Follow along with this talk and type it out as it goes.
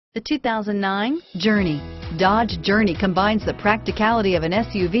The 2009 Journey. Dodge Journey combines the practicality of an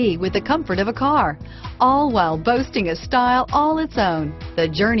SUV with the comfort of a car, all while boasting a style all its own. The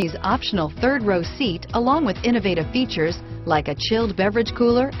Journey's optional third-row seat, along with innovative features like a chilled beverage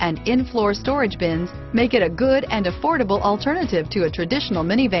cooler and in-floor storage bins, make it a good and affordable alternative to a traditional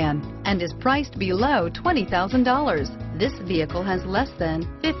minivan and is priced below $20,000. This vehicle has less than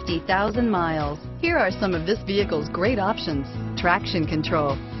 50,000 miles. Here are some of this vehicle's great options: traction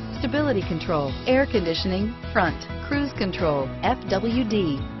control, stability control, air conditioning, front, cruise control,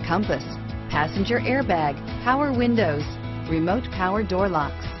 FWD, compass, passenger airbag, power windows, remote power door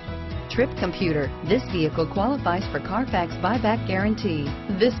locks, trip computer. This vehicle qualifies for Carfax buyback guarantee.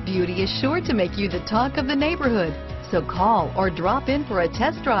 This beauty is sure to make you the talk of the neighborhood. So call or drop in for a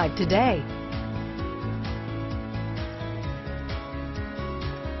test drive today.